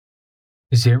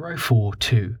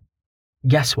042.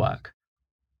 Guesswork.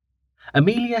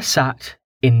 Amelia sat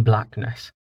in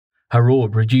blackness, her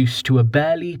orb reduced to a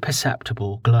barely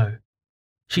perceptible glow.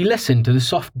 She listened to the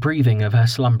soft breathing of her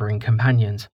slumbering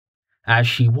companions as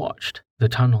she watched the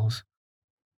tunnels.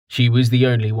 She was the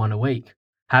only one awake,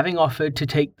 having offered to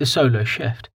take the solo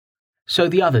shift, so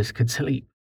the others could sleep.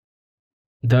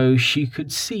 Though she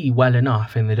could see well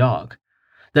enough in the dark,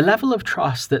 the level of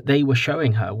trust that they were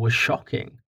showing her was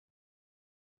shocking.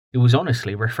 It was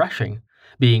honestly refreshing,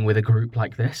 being with a group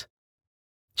like this.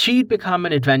 She'd become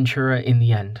an adventurer in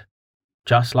the end,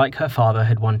 just like her father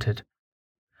had wanted.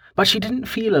 But she didn't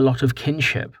feel a lot of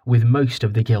kinship with most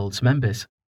of the guild's members.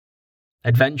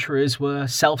 Adventurers were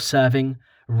self-serving,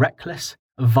 reckless,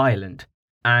 violent,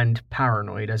 and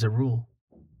paranoid as a rule.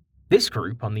 This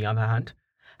group, on the other hand,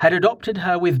 had adopted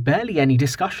her with barely any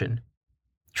discussion,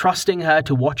 trusting her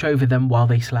to watch over them while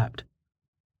they slept.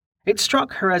 It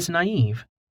struck her as naive.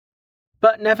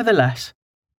 But nevertheless,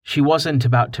 she wasn't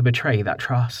about to betray that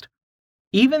trust.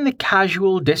 Even the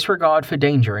casual disregard for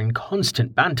danger and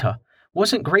constant banter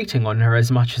wasn't grating on her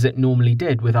as much as it normally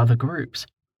did with other groups.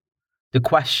 The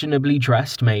questionably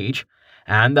dressed mage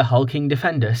and the hulking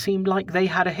defender seemed like they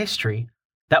had a history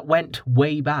that went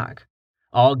way back,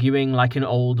 arguing like an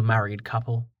old married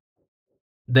couple.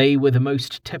 They were the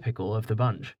most typical of the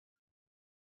bunch.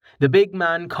 The big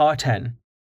man, Carten,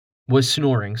 was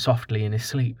snoring softly in his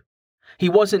sleep. He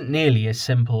wasn't nearly as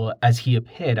simple as he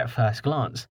appeared at first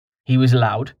glance. He was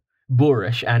loud,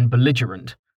 boorish, and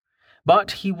belligerent.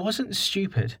 But he wasn't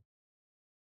stupid.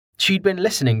 She'd been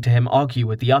listening to him argue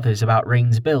with the others about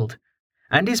Rain's build,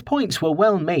 and his points were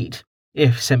well made,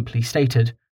 if simply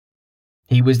stated.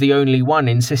 He was the only one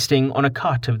insisting on a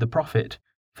cut of the profit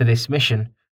for this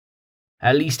mission.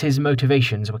 At least his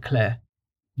motivations were clear.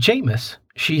 Jameis,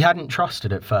 she hadn't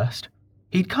trusted at first.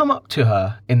 He'd come up to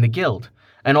her in the guild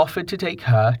and offered to take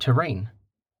her to Rain,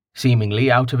 seemingly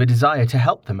out of a desire to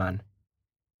help the man.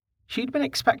 She'd been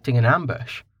expecting an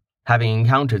ambush, having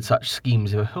encountered such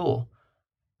schemes before.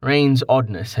 Rain's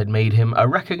oddness had made him a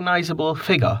recognizable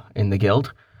figure in the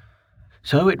guild,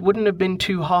 so it wouldn't have been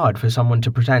too hard for someone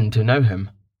to pretend to know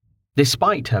him.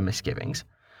 Despite her misgivings,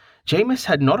 Jameis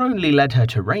had not only led her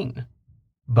to Rain,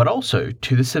 but also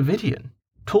to the Civilian,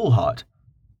 Tallheart.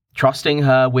 Trusting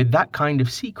her with that kind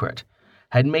of secret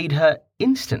had made her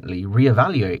instantly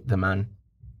reevaluate the man.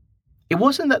 It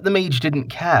wasn't that the mage didn't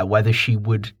care whether she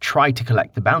would try to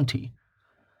collect the bounty.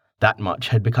 That much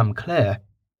had become clear.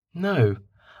 No,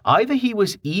 either he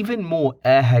was even more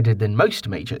airheaded than most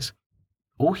mages,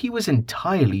 or he was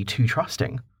entirely too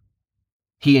trusting.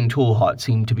 He and Tallheart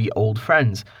seemed to be old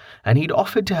friends, and he'd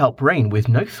offered to help Rain with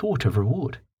no thought of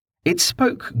reward. It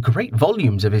spoke great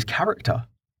volumes of his character,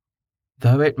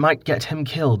 though it might get him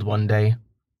killed one day.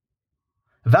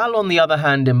 Val, on the other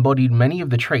hand, embodied many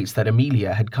of the traits that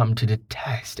Amelia had come to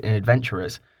detest in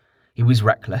adventurers. He was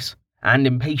reckless and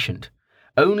impatient,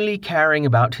 only caring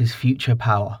about his future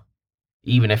power,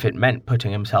 even if it meant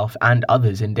putting himself and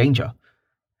others in danger.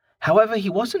 However, he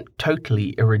wasn't totally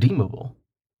irredeemable.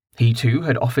 He too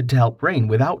had offered to help Rain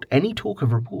without any talk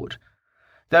of reward,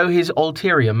 though his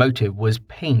ulterior motive was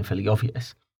painfully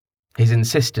obvious. His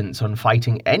insistence on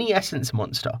fighting any essence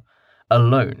monster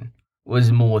alone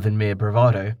was more than mere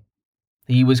bravado.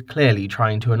 He was clearly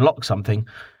trying to unlock something,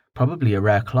 probably a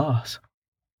rare class.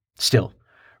 Still,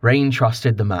 Rain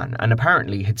trusted the man and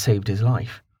apparently had saved his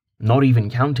life, not even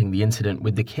counting the incident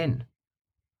with the kin.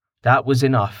 That was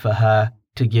enough for her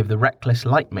to give the reckless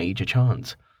light mage a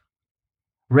chance.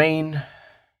 Rain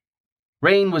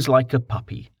was like a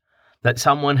puppy that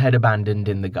someone had abandoned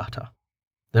in the gutter.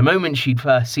 The moment she'd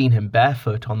first seen him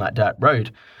barefoot on that dirt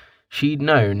road, she'd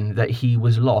known that he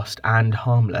was lost and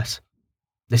harmless.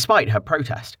 Despite her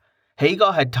protest,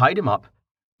 Hagar had tied him up,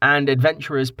 and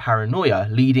adventurer's paranoia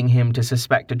leading him to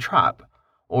suspect a trap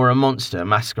or a monster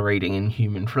masquerading in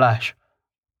human flesh.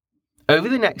 Over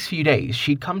the next few days,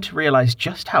 she'd come to realize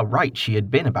just how right she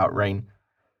had been about Rain.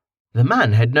 The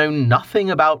man had known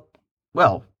nothing about,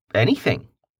 well, anything.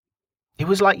 It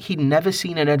was like he'd never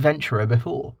seen an adventurer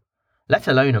before, let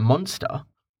alone a monster.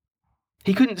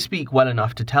 He couldn't speak well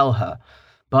enough to tell her,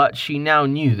 but she now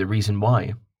knew the reason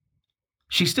why.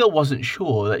 She still wasn't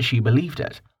sure that she believed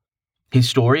it. His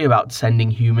story about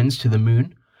sending humans to the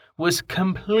moon was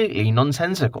completely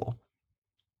nonsensical,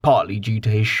 partly due to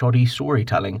his shoddy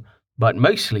storytelling, but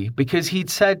mostly because he'd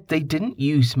said they didn't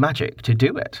use magic to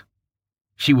do it.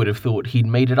 She would have thought he'd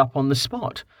made it up on the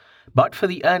spot, but for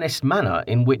the earnest manner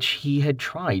in which he had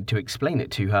tried to explain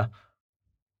it to her.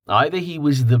 Either he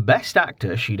was the best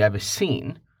actor she'd ever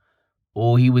seen,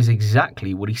 or he was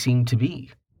exactly what he seemed to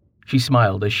be, She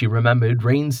smiled as she remembered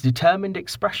Rain's determined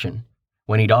expression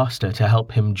when he'd asked her to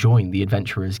help him join the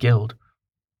Adventurers Guild.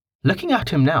 Looking at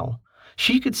him now,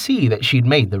 she could see that she'd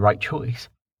made the right choice.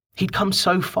 He'd come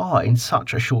so far in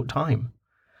such a short time,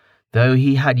 though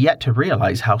he had yet to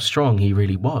realize how strong he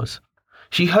really was.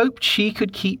 She hoped she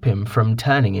could keep him from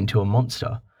turning into a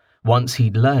monster once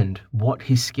he'd learned what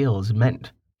his skills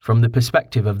meant from the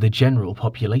perspective of the general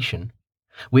population.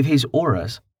 With his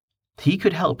auras, he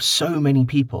could help so many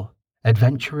people,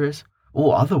 adventurers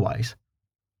or otherwise.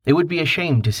 It would be a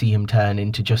shame to see him turn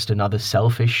into just another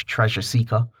selfish treasure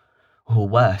seeker, or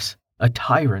worse, a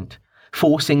tyrant,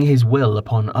 forcing his will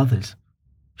upon others.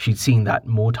 She'd seen that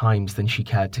more times than she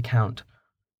cared to count.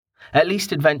 At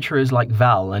least adventurers like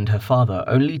Val and her father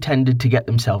only tended to get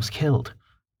themselves killed.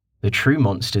 The true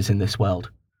monsters in this world,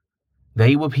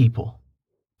 they were people,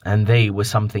 and they were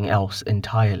something else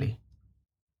entirely.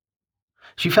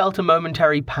 She felt a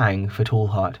momentary pang for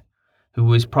Tallheart, who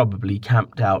was probably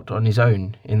camped out on his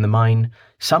own in the mine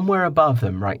somewhere above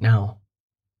them right now.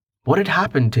 What had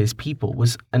happened to his people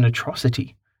was an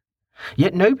atrocity,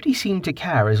 yet nobody seemed to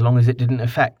care as long as it didn't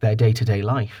affect their day-to-day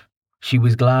life. She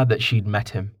was glad that she'd met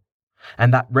him,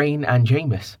 and that Rain and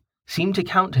Jameis seemed to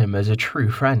count him as a true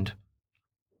friend.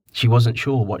 She wasn't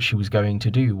sure what she was going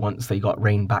to do once they got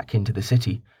Rain back into the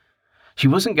city. She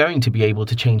wasn't going to be able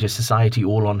to change a society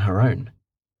all on her own,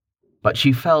 but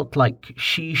she felt like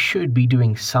she should be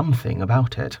doing something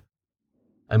about it.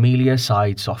 Amelia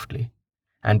sighed softly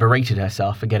and berated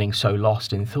herself for getting so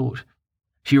lost in thought.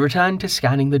 She returned to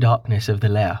scanning the darkness of the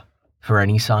lair for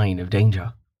any sign of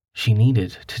danger. She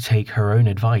needed to take her own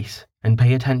advice and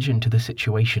pay attention to the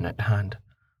situation at hand.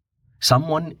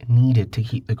 Someone needed to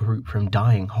keep the group from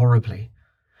dying horribly,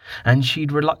 and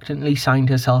she'd reluctantly signed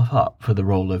herself up for the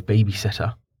role of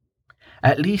babysitter.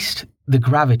 At least the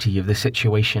gravity of the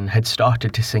situation had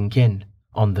started to sink in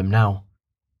on them now,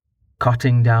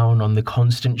 cutting down on the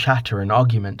constant chatter and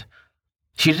argument.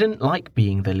 She didn't like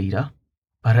being the leader,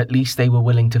 but at least they were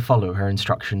willing to follow her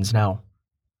instructions now.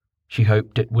 She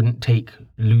hoped it wouldn't take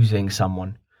losing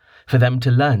someone for them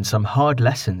to learn some hard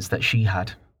lessons that she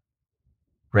had.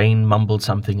 Rain mumbled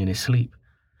something in his sleep.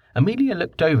 Amelia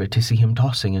looked over to see him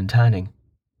tossing and turning,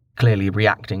 clearly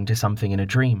reacting to something in a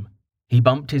dream. He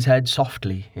bumped his head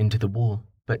softly into the wall,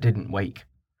 but didn't wake,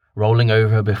 rolling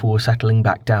over before settling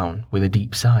back down with a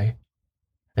deep sigh.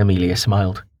 Amelia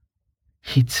smiled.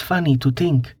 "It's funny to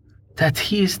think that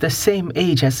he is the same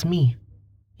age as me,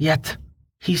 yet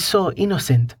he's so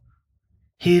innocent.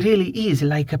 He really is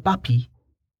like a puppy."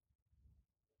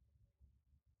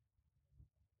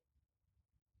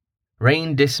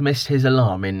 Rain dismissed his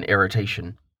alarm in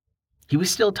irritation. He was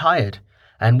still tired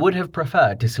and would have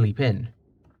preferred to sleep in,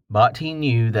 but he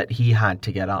knew that he had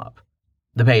to get up.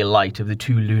 The pale light of the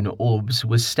 2 lunar orbs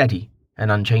was steady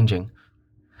and unchanging.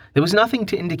 There was nothing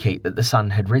to indicate that the sun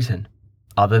had risen,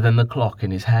 other than the clock in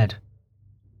his head.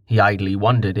 He idly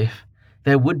wondered if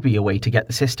there would be a way to get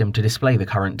the system to display the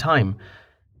current time,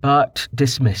 but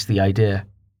dismissed the idea.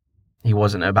 He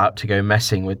wasn't about to go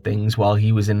messing with things while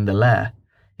he was in the lair,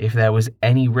 if there was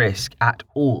any risk at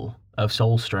all of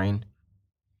soul strain.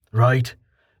 "Right,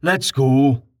 let's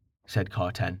go," said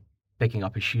Carten, picking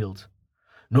up his shield.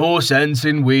 "No sense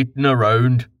in waiting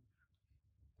around."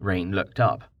 Rain looked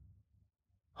up.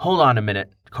 "Hold on a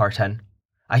minute, Carten.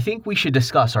 I think we should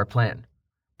discuss our plan."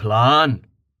 "Plan?"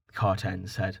 Carten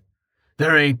said.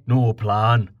 "There ain't no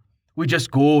plan. We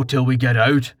just go till we get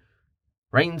out."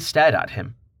 Rain stared at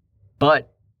him.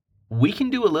 "But we can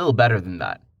do a little better than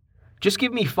that. Just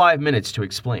give me 5 minutes to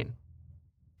explain."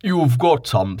 "You've got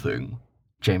something,"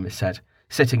 Jameis said,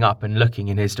 sitting up and looking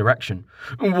in his direction.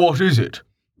 "What is it?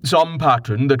 Some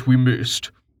pattern that we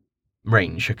missed?"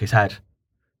 Rain shook his head.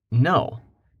 "No,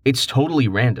 it's totally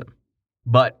random.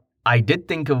 But I did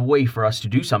think of a way for us to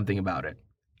do something about it.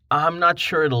 I'm not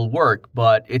sure it'll work,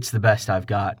 but it's the best I've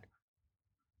got."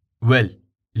 "Well,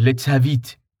 let's have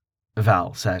it,"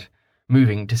 Val said,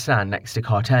 moving to stand next to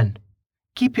Carten.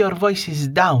 "Keep your voices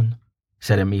down,"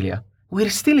 said Amelia.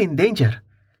 "We're still in danger.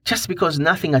 Just because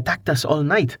nothing attacked us all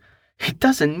night, it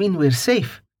doesn't mean we're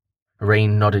safe."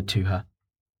 Rain nodded to her.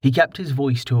 He kept his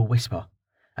voice to a whisper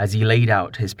as he laid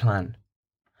out his plan.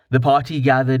 The party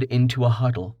gathered into a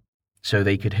huddle so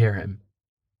they could hear him.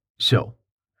 "So,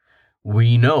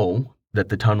 we know that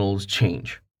the tunnels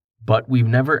change, but we've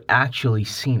never actually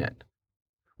seen it.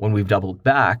 When we've doubled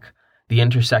back, the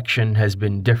intersection has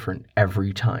been different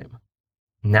every time.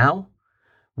 Now,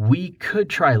 we could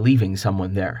try leaving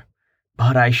someone there,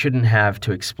 but I shouldn't have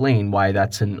to explain why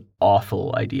that's an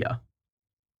awful idea.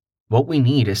 What we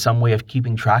need is some way of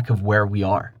keeping track of where we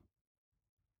are."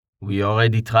 "We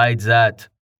already tried that,"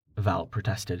 Val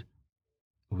protested.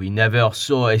 We never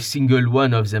saw a single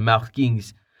one of the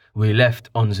markings we left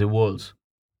on the walls.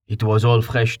 It was all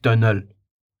fresh tunnel.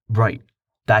 Right,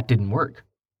 that didn't work.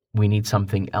 We need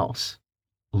something else.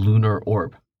 Lunar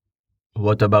orb.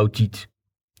 What about it?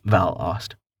 Val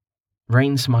asked.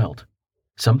 Rain smiled.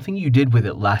 Something you did with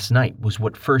it last night was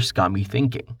what first got me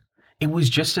thinking. It was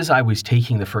just as I was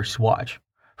taking the first watch.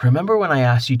 Remember when I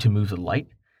asked you to move the light,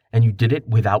 and you did it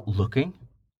without looking?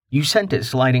 You sent it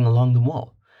sliding along the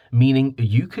wall, meaning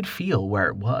you could feel where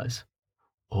it was.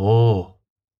 Oh,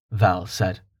 Val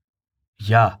said.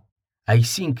 Yeah, I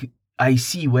think I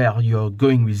see where you're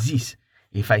going with this.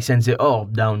 If I send the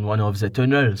orb down one of the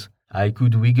tunnels, I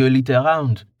could wiggle it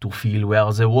around to feel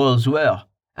where the walls were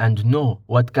and know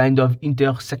what kind of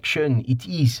intersection it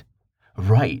is.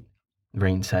 Right,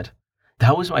 Rain said.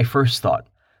 That was my first thought.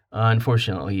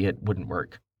 Unfortunately, it wouldn't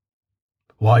work.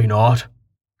 Why not?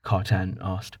 Cartan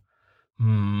asked.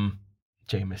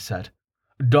 Jameis said.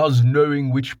 Does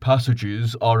knowing which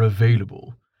passages are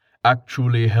available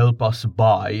actually help us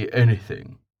buy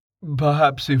anything?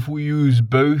 Perhaps if we use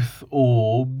both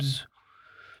orbs?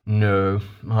 No,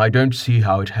 I don't see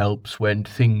how it helps when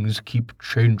things keep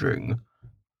changing.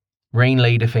 Rain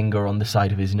laid a finger on the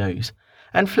side of his nose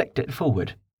and flicked it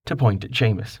forward to point at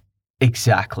Jameis.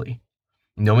 Exactly.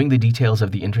 Knowing the details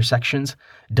of the intersections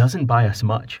doesn't buy us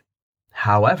much.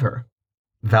 However,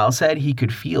 Val said he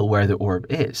could feel where the orb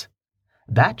is.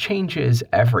 That changes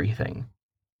everything.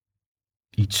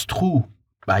 It's true,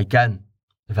 I can,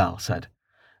 Val said,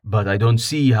 but I don't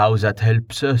see how that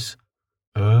helps us.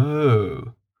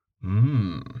 Oh,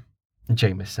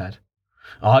 Jameis said.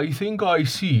 I think I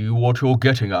see what you're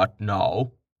getting at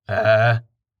now.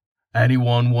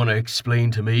 Anyone want to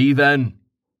explain to me then?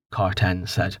 Cartan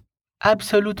said.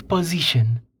 Absolute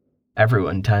position.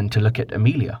 Everyone turned to look at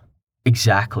Amelia.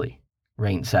 Exactly,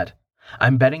 Rain said.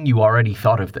 I'm betting you already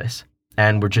thought of this,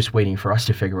 and we're just waiting for us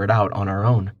to figure it out on our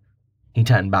own. He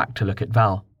turned back to look at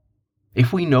Val.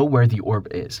 If we know where the orb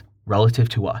is, relative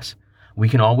to us, we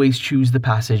can always choose the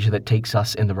passage that takes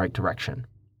us in the right direction.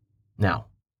 Now,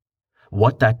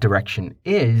 what that direction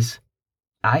is,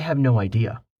 I have no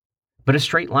idea. But a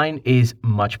straight line is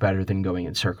much better than going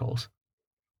in circles.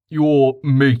 You're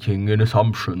making an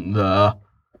assumption there,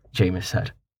 Jameis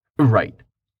said. Right,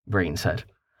 Rain said.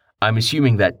 I'm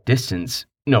assuming that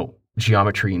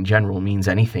geometry in general means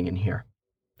anything in here.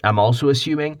 I'm also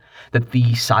assuming that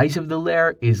the size of the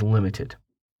layer is limited.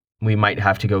 We might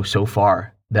have to go so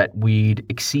far that we'd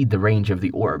exceed the range of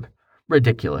the orb,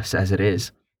 ridiculous as it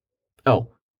is. Oh,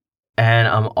 and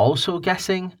I'm also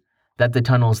guessing that the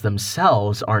tunnels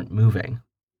themselves aren't moving,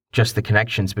 just the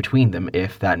connections between them,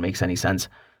 if that makes any sense.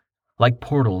 Like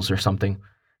portals or something,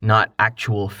 not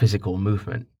actual physical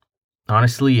movement.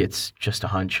 Honestly, it's just a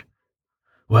hunch.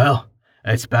 Well,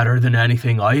 it's better than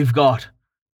anything I've got,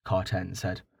 Cartan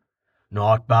said.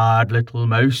 Not bad, little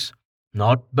mouse.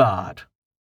 Not bad.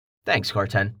 Thanks,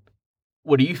 Cartan.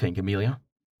 What do you think, Amelia?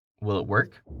 Will it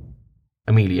work?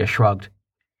 Amelia shrugged.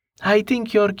 I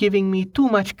think you're giving me too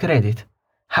much credit.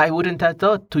 I wouldn't have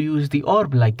thought to use the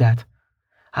orb like that.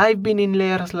 I've been in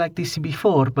layers like this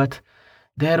before, but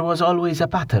there was always a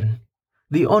pattern.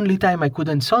 The only time I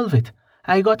couldn't solve it,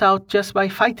 I got out just by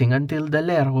fighting until the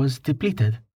layer was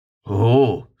depleted.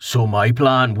 Oh, so my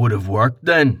plan would have worked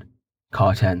then,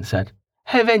 Cartan said.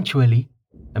 Eventually,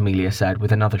 Amelia said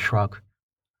with another shrug.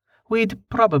 We'd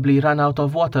probably run out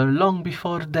of water long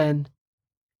before then.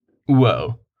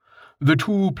 Well, the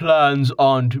two plans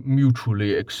aren't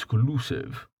mutually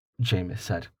exclusive, Jameis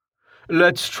said.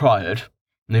 Let's try it.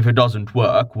 If it doesn't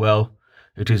work, well,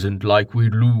 it isn't like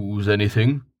we'd lose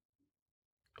anything.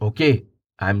 Okay,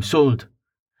 I'm sold.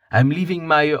 I'm leaving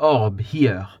my orb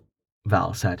here,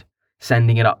 Val said,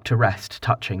 sending it up to rest,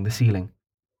 touching the ceiling.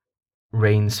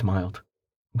 Rain smiled.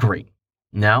 Great.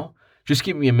 Now, just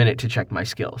give me a minute to check my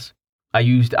skills. I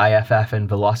used IFF and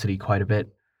velocity quite a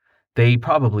bit. They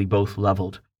probably both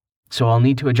leveled, so I'll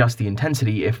need to adjust the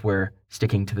intensity if we're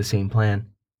sticking to the same plan.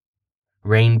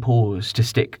 Rain paused to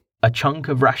stick a chunk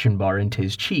of ration bar into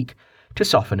his cheek to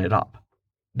soften it up,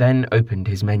 then opened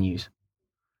his menus.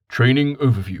 Training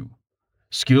overview.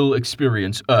 Skill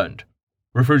experience earned.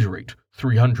 Refrigerate,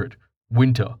 300.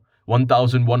 Winter,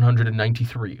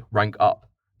 1,193. Rank up.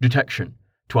 Detection,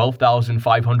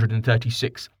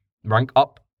 12,536. Rank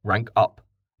up, rank up.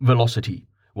 Velocity,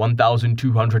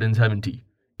 1,270.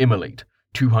 Immolate,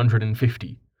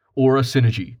 250. Aura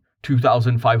Synergy,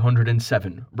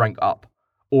 2,507. Rank up.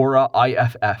 Aura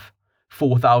IFF,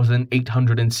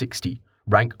 4,860.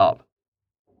 Rank up.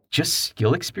 Just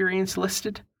skill experience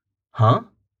listed? Huh?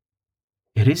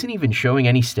 It isn't even showing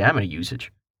any stamina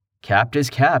usage. Capped is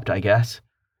capped, I guess.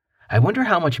 I wonder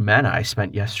how much mana I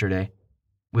spent yesterday.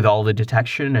 With all the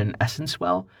detection and essence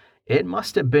well, it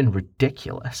must have been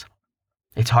ridiculous.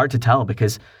 It's hard to tell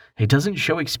because it doesn't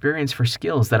show experience for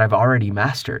skills that I've already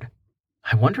mastered.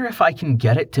 I wonder if I can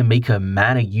get it to make a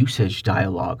mana usage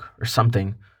dialogue or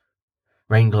something.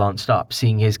 Rain glanced up,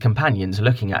 seeing his companions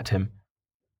looking at him.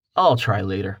 I'll try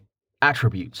later.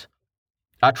 Attributes.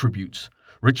 Attributes.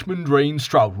 Richmond Rain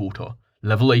Stroudwater,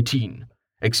 level 18.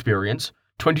 Experience,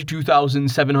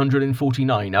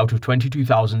 22,749 out of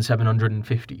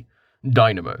 22,750.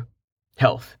 Dynamo.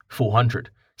 Health, 400.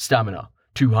 Stamina,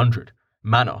 200.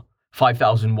 Mana,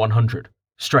 5,100.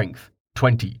 Strength,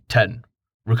 20, 10.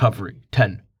 Recovery,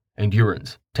 10.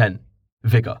 Endurance, 10.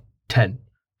 Vigor, 10.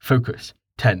 Focus,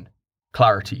 10.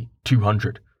 Clarity,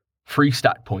 200. Free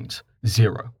stat points,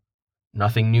 0.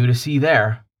 Nothing new to see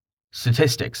there.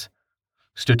 Statistics.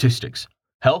 Statistics.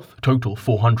 Health total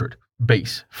 400.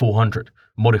 Base 400.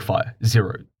 Modifier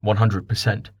 0.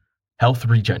 100%. Health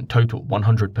regen total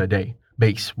 100 per day.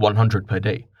 Base 100 per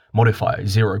day. Modifier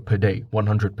 0 per day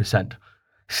 100%.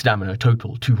 Stamina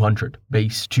total 200.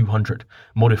 Base 200.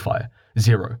 Modifier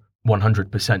 0.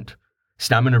 100%.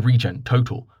 Stamina regen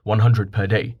total 100 per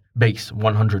day. Base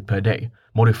 100 per day.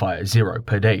 Modifier 0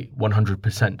 per day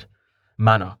 100%.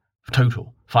 Mana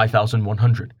total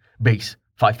 5,100. Base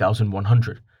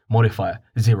 5,100. Modifier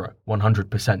 0.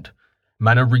 100%.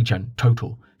 Mana regen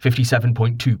total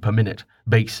 57.2 per minute.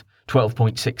 Base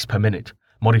 12.6 per minute.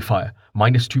 Modifier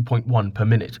minus 2.1 per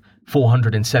minute.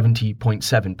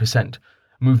 470.7%.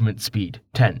 Movement speed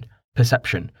 10.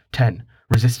 Perception 10.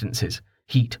 Resistances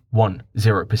heat 1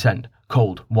 0%.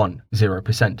 Cold 1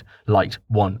 0%. Light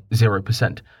 1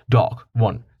 0%. Dark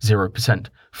 1 0%.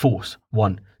 Force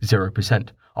 1 0%.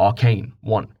 Arcane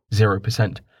 1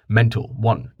 0%. Mental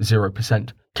 1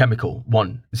 0%. Chemical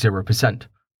 1 0%.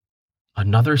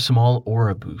 Another small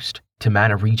aura boost to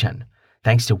mana regen,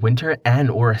 thanks to winter and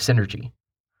aura synergy.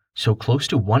 So close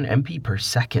to 1 MP per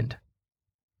second.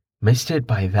 Missed it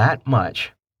by that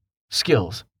much.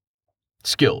 Skills.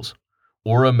 Skills.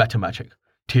 Aura Metamagic.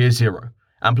 Tier 0.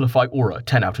 Amplify Aura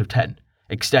 10 out of 10.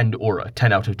 Extend Aura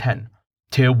 10 out of 10.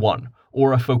 Tier 1.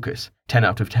 Aura Focus 10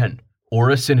 out of 10.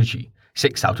 Aura Synergy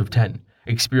 6 out of 10.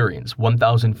 Experience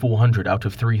 1,400 out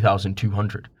of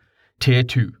 3,200. Tier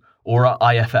 2. Aura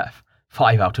IFF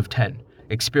 5 out of 10.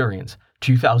 Experience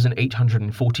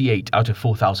 2,848 out of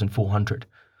 4,400.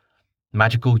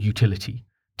 Magical Utility.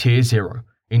 Tier 0.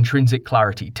 Intrinsic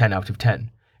Clarity 10 out of 10.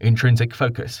 Intrinsic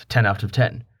Focus 10 out of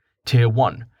 10. Tier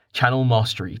 1. Channel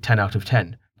Mastery 10 out of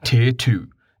 10. Tier 2.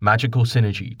 Magical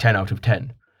Synergy 10 out of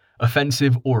 10.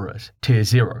 Offensive Auras. Tier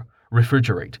 0.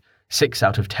 Refrigerate 6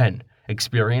 out of 10.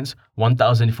 Experience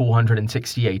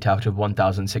 1,468 out of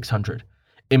 1,600.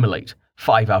 Immolate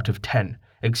 5 out of 10.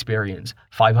 Experience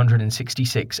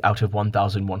 566 out of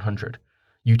 1,100.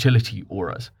 Utility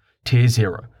Auras. Tier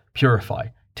 0. Purify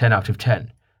 10 out of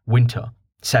 10. Winter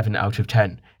 7 out of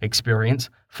 10. Experience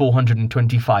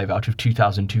 425 out of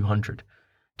 2,200.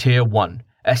 Tier 1.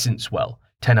 Essence Well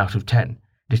 10 out of 10.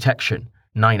 Detection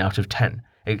 9 out of 10.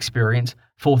 Experience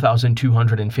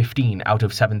 4,215 out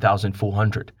of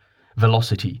 7,400.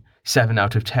 Velocity 7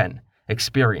 out of 10.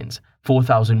 Experience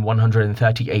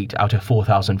 4,138 out of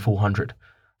 4,400.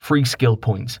 Free skill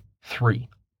points 3.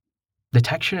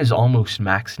 Detection is almost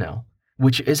max now,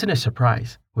 which isn't a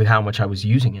surprise with how much I was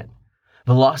using it.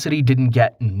 Velocity didn't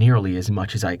get nearly as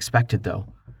much as I expected though.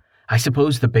 I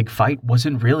suppose the big fight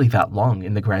wasn't really that long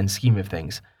in the grand scheme of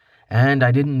things, and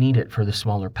I didn't need it for the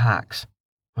smaller packs.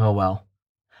 Oh well.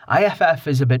 IFF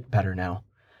is a bit better now,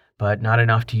 but not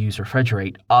enough to use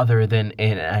Refrigerate other than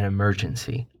in an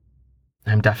emergency.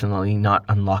 I'm definitely not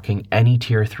unlocking any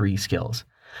Tier 3 skills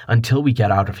until we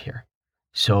get out of here,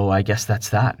 so I guess that's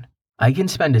that. I can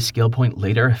spend a skill point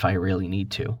later if I really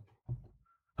need to.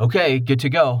 Okay, good to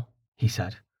go, he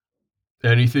said.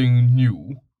 Anything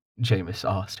new? Jameis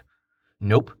asked.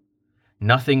 Nope.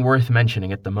 Nothing worth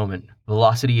mentioning at the moment.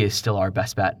 Velocity is still our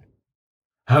best bet.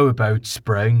 How about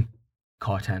Spring?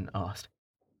 Cartan asked.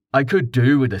 I could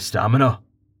do with the stamina.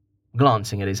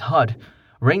 Glancing at his HUD,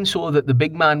 Rain saw that the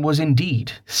big man was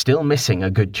indeed still missing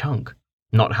a good chunk,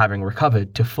 not having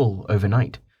recovered to full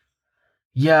overnight.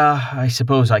 Yeah, I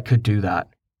suppose I could do that,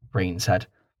 Rain said.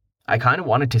 I kind of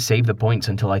wanted to save the points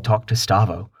until I talked to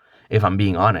Stavo, if I'm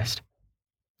being honest.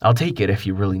 I'll take it if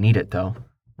you really need it, though.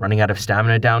 Running out of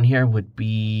stamina down here would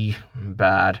be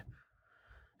bad.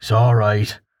 It's all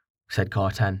right, said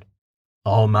Cartan.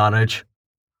 I'll manage.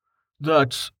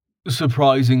 That's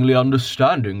surprisingly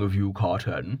understanding of you,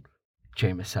 Cartan,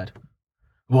 Jameis said.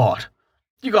 What?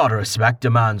 You gotta respect a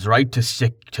man's right to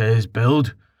stick to his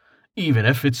build, even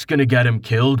if it's gonna get him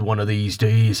killed one of these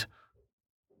days.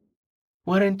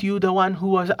 Weren't you the one who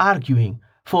was arguing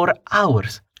for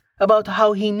hours about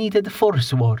how he needed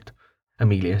Force Ward?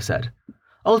 Amelia said.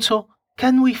 Also,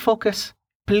 can we focus,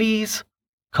 please?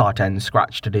 Carten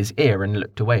scratched at his ear and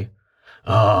looked away.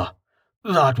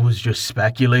 That was just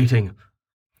speculating.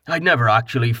 I'd never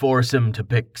actually force him to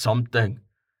pick something.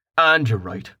 And you're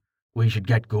right. We should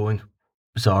get going.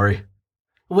 Sorry.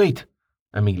 Wait,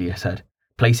 Amelia said,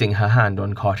 placing her hand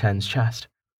on Carten's chest.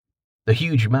 The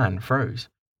huge man froze,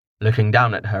 looking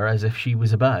down at her as if she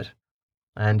was a bird,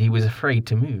 and he was afraid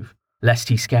to move, lest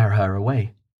he scare her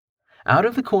away. Out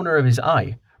of the corner of his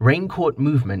eye, Rain caught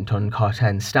movement on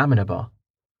Carten's stamina bar.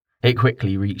 It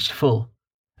quickly reached full,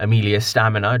 Amelia's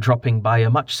stamina dropping by a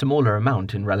much smaller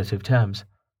amount in relative terms.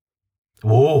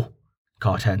 Whoa,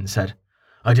 Carten said.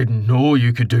 I didn't know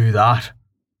you could do that.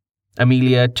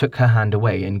 Amelia took her hand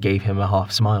away and gave him a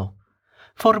half smile.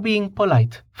 For being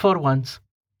polite, for once.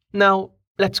 Now,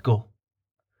 let's go.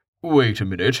 Wait a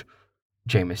minute,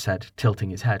 Jameis said, tilting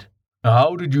his head.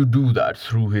 How did you do that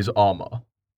through his armor?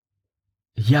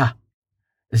 Yeah,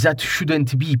 that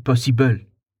shouldn't be possible,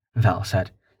 Val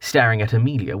said, staring at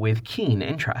Amelia with keen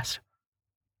interest.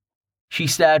 She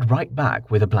stared right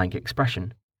back with a blank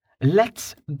expression.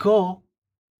 Let's go.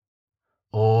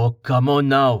 Oh, come on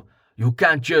now. You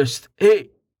can't just... Hey!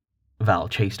 Val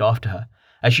chased after her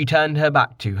as she turned her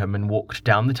back to him and walked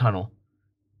down the tunnel,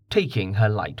 taking her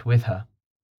light with her.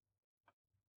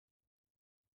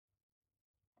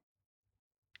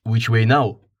 Which way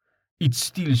now? It's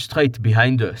still straight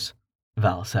behind us,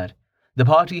 Val said, the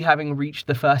party having reached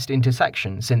the first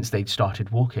intersection since they'd started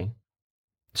walking.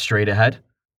 Straight ahead?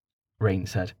 Rain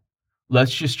said.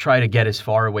 Let's just try to get as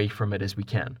far away from it as we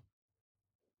can.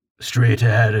 Straight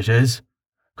ahead it is,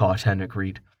 Carten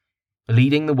agreed,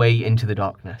 leading the way into the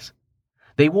darkness.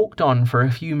 They walked on for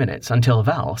a few minutes until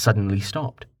Val suddenly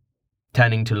stopped,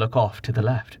 turning to look off to the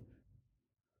left.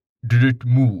 Did it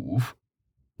move?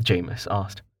 Jameis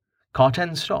asked.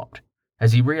 Carten stopped,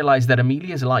 as he realized that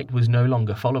Amelia's light was no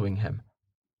longer following him.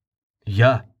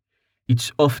 Yeah,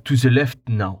 it's off to the left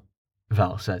now,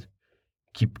 Val said.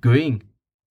 Keep going.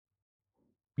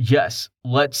 Yes,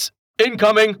 let's...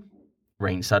 Incoming!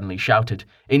 Rain suddenly shouted,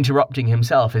 interrupting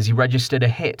himself as he registered a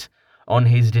hit on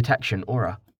his detection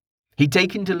aura. He'd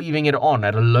taken to leaving it on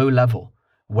at a low level,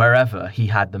 wherever he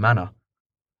had the mana.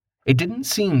 It didn't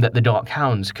seem that the Dark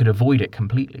Hounds could avoid it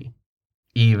completely,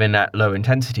 even at low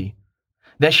intensity.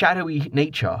 Their shadowy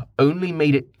nature only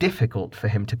made it difficult for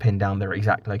him to pin down their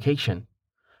exact location.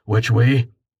 Which way?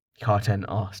 Carten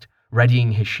asked,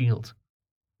 readying his shield.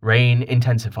 Rain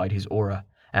intensified his aura,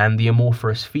 and the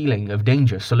amorphous feeling of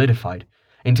danger solidified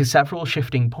into several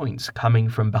shifting points coming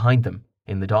from behind them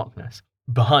in the darkness.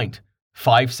 Behind,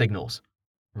 5 signals,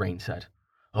 Rain said.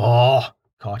 Oh,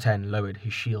 Carten lowered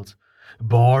his shields.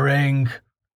 Boring.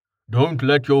 Don't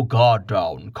let your guard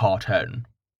down, Carten,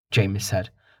 Jameis said,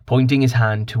 pointing his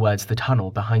hand towards the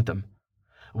tunnel behind them.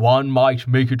 One might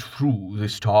make it through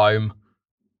this time.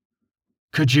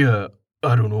 Could you,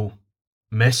 I don't know,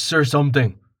 miss or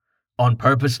something? On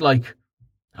purpose, like?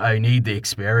 I need the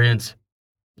experience.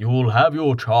 You'll have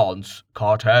your chance,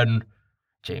 Carten,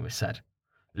 Jameis said.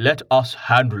 Let us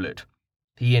handle it.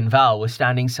 He and Val were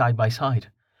standing side by side,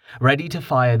 ready to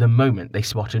fire the moment they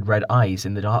spotted red eyes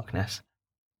in the darkness.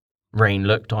 Rain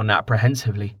looked on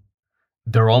apprehensively.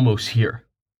 They're almost here,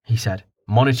 he said,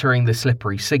 monitoring the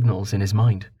slippery signals in his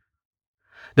mind.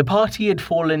 The party had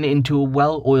fallen into a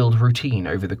well-oiled routine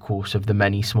over the course of the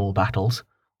many small battles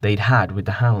they'd had with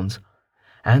the hounds,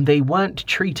 and they weren't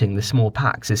treating the small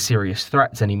packs as serious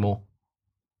threats anymore.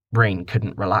 Rain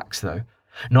couldn't relax, though,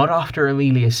 not after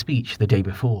Amelia's speech the day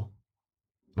before.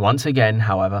 Once again,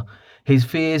 however, his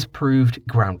fears proved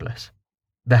groundless.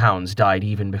 The hounds died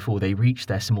even before they reached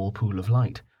their small pool of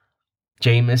light,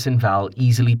 Jameis and Val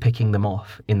easily picking them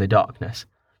off in the darkness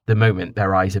the moment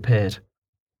their eyes appeared.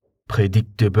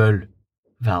 Predictable,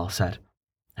 Val said.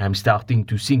 I'm starting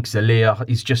to think the lair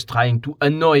is just trying to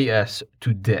annoy us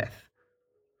to death.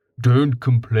 Don't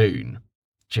complain,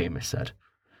 Jameis said.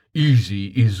 Easy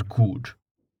is good.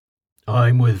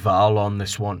 I'm with Val on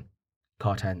this one,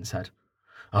 Carten said.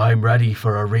 I'm ready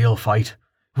for a real fight.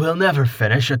 We'll never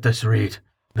finish at this rate.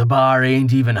 The bar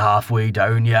ain't even halfway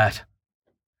down yet.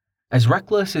 As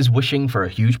reckless as wishing for a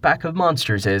huge pack of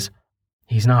monsters is,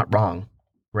 he's not wrong,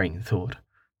 Rain thought.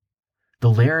 The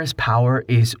lair's power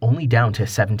is only down to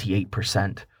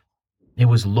 78%. It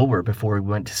was lower before we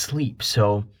went to sleep,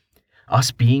 so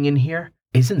us being in here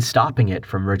isn't stopping it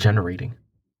from regenerating.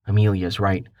 Amelia's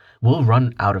right. We'll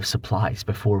run out of supplies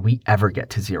before we ever get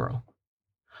to 0.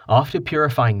 After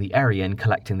purifying the area and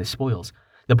collecting the spoils,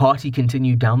 the party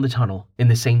continued down the tunnel in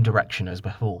the same direction as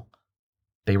before.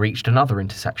 They reached another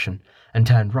intersection and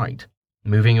turned right,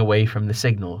 moving away from the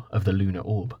signal of the lunar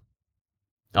orb.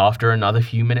 After another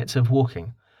few minutes of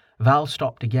walking, Val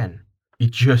stopped again.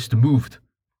 It just moved.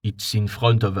 It's in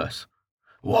front of us.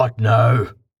 What now?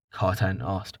 Carten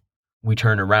asked. We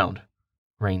turn around,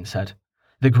 Rain said.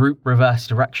 The group reversed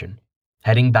direction,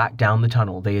 heading back down the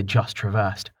tunnel they had just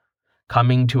traversed,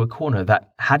 coming to a corner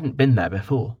that hadn't been there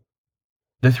before.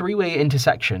 The three-way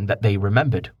intersection that they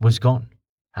remembered was gone,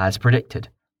 as predicted.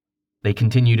 They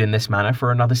continued in this manner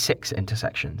for another 6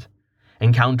 intersections,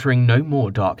 encountering no more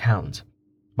dark hounds,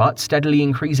 but steadily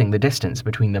increasing the distance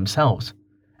between themselves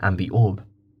and the orb.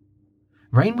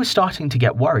 Rain was starting to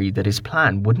get worried that his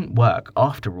plan wouldn't work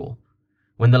after all,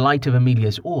 when the light of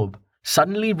Amelia's orb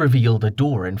suddenly revealed a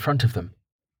door in front of them,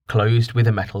 closed with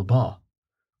a metal bar.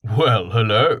 Well,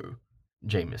 hello,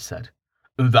 Jameis said.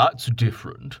 That's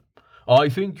different. I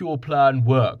think your plan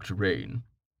worked, Rain.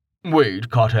 Wait,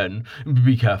 Carten,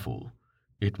 be careful.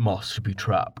 It must be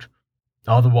trapped.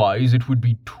 Otherwise it would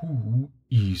be too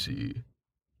easy.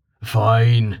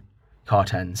 Fine,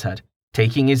 Carten said,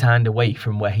 taking his hand away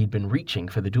from where he'd been reaching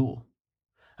for the door.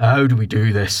 How do we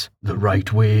do this the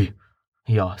right way?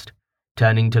 He asked,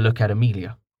 turning to look at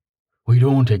Amelia. We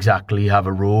don't exactly have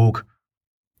a rogue.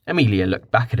 Amelia looked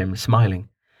back at him, smiling,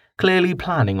 clearly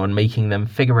planning on making them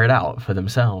figure it out for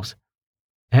themselves.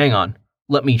 Hang on,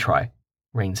 let me try,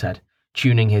 Rain said,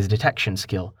 tuning his detection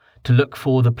skill to look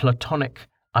for the platonic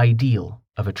ideal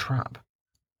of a trap.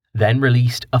 Then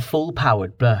released a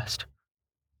full-powered burst.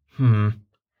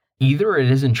 Either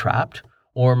it isn't trapped,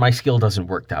 or my skill doesn't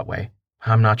work that way.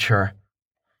 I'm not sure.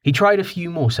 He tried a few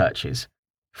more searches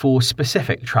for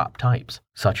specific trap types,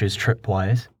 such as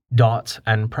tripwires, darts,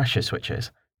 and pressure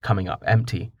switches, coming up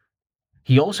empty.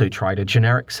 He also tried a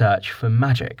generic search for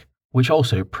magic, which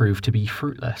also proved to be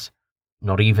fruitless.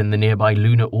 Not even the nearby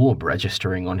lunar orb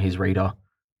registering on his radar.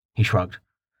 He shrugged.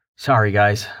 Sorry,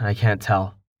 guys, I can't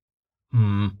tell.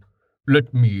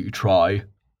 Let me try,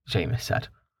 Jameis said.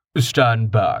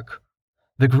 Stand back.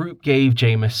 The group gave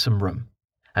Jameis some room,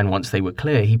 and once they were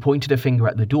clear, he pointed a finger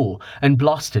at the door and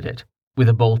blasted it with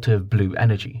a bolt of blue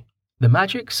energy. The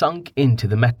magic sunk into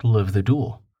the metal of the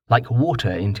door, like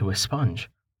water into a sponge,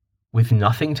 with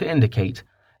nothing to indicate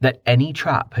that any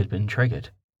trap had been triggered.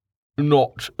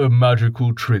 Not a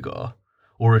magical trigger,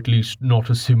 or at least not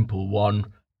a simple one,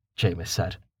 Jameis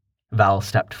said. Val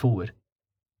stepped forward.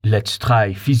 Let's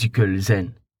try physical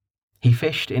then. He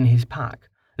fished in his pack,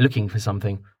 looking for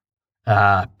something.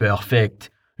 Ah,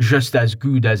 perfect. Just as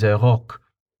good as a rock,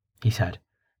 he said,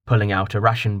 pulling out a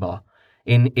ration bar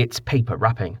in its paper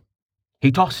wrapping.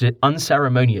 He tossed it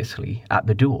unceremoniously at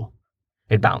the door.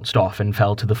 It bounced off and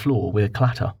fell to the floor with a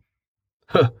clatter.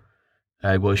 Huh,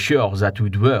 I was sure that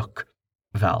would work,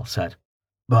 Val said.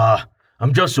 Bah,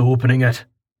 I'm just opening it,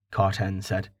 Carten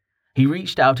said. He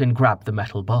reached out and grabbed the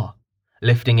metal bar,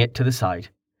 lifting it to the side,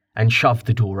 and shoved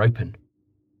the door open.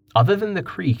 Other than the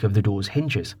creak of the door's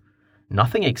hinges,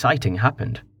 nothing exciting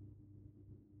happened.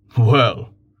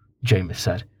 Well, Jameis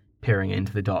said, peering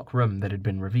into the dark room that had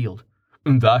been revealed.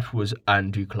 That was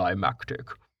anticlimactic.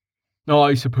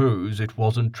 I suppose it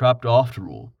wasn't trapped after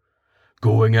all.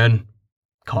 Going in,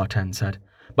 Carten said,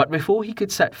 but before he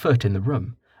could set foot in the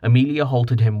room, Amelia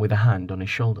halted him with a hand on his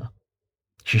shoulder.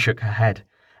 She shook her head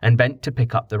and bent to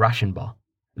pick up the ration bar,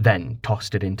 then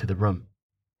tossed it into the room.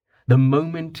 The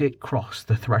moment it crossed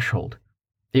the threshold,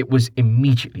 it was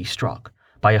immediately struck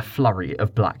by a flurry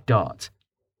of black darts.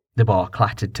 The bar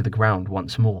clattered to the ground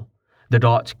once more, the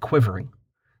darts quivering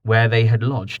where they had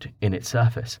lodged in its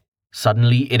surface.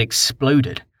 Suddenly it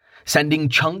exploded, sending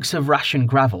chunks of ration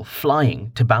gravel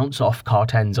flying to bounce off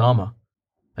Carten's armor.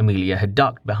 Amelia had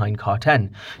ducked behind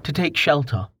Carten to take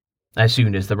shelter as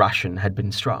soon as the ration had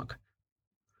been struck.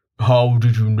 How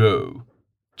did you know?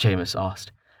 Jameis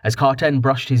asked, as Carten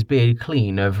brushed his beard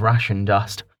clean of ration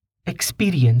dust.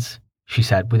 Experience, she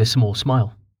said with a small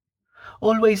smile.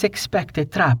 Always expect a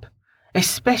trap,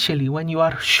 especially when you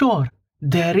are sure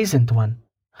there isn't one.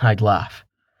 I'd laugh.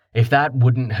 If that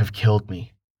wouldn't have killed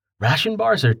me. Ration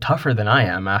bars are tougher than I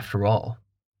am, after all.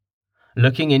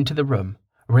 Looking into the room,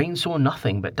 Rain saw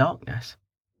nothing but darkness.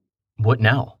 What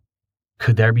now?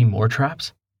 Could there be more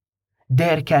traps?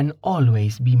 There can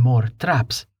always be more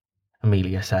traps,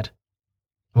 Amelia said.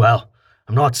 Well,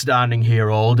 I'm not standing here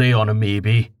all day on a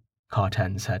maybe,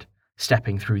 Carten said,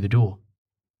 stepping through the door.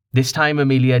 This time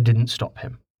Amelia didn't stop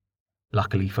him.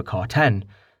 Luckily for Carten,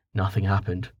 nothing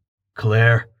happened.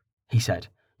 Clear, he said,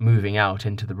 moving out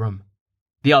into the room.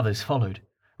 The others followed,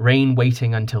 Rain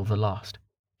waiting until the last.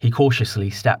 He cautiously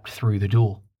stepped through the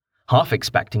door, half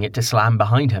expecting it to slam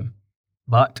behind him,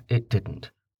 but it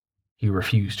didn't. He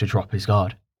refused to drop his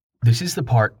guard. This is the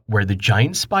part where the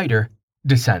giant spider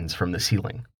descends from the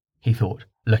ceiling, he thought,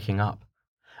 looking up.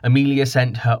 Amelia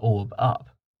sent her orb up,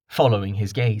 following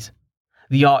his gaze.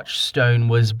 The arched stone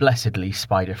was blessedly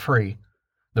spider-free.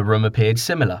 The room appeared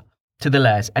similar to the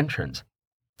lair's entrance,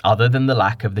 other than the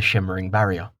lack of the shimmering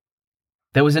barrier.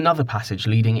 There was another passage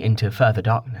leading into further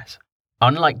darkness.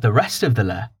 Unlike the rest of the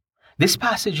lair, this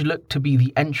passage looked to be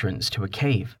the entrance to a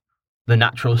cave, the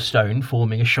natural stone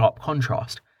forming a sharp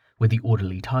contrast with the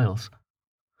orderly tiles.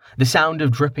 The sound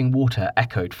of dripping water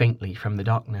echoed faintly from the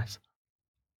darkness.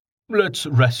 "Let's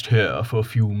rest here for a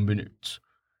few minutes,"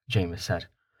 Jameis said.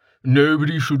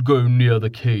 "Nobody should go near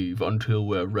the cave until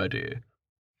we're ready.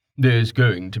 There's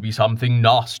going to be something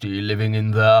nasty living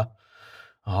in there.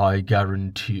 I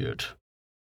guarantee it."